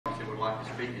like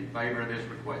to speak in favor of this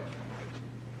request?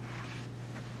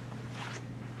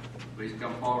 Please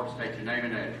come forward, state your name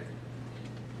and address.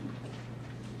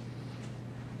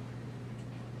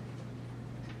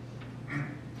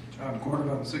 John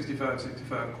Quarterman,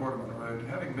 6565 Quarterman Road.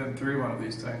 Having been through one of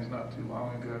these things not too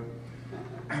long ago,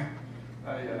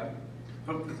 I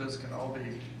hope that this can all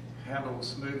be handled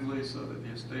smoothly so that the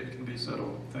estate can be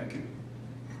settled. Thank you.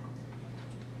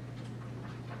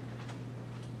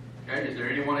 Okay, is there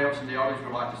anyone else in the audience who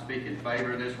would like to speak in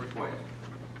favor of this request?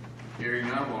 Hearing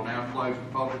none, we'll now close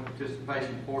the public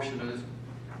participation portion of this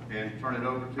and turn it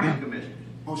over to the commissioners.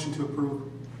 Motion to approve.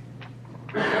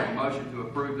 We have a motion to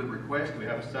approve the request. We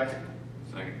have a second.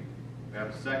 Second. We have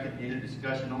a second. Any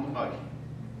discussion on the motion?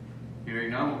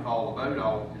 Hearing none, we'll call the vote.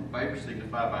 All in favor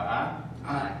signify by aye.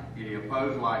 Aye. Any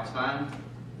opposed, like sign.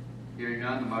 Hearing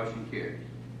none, the motion carries.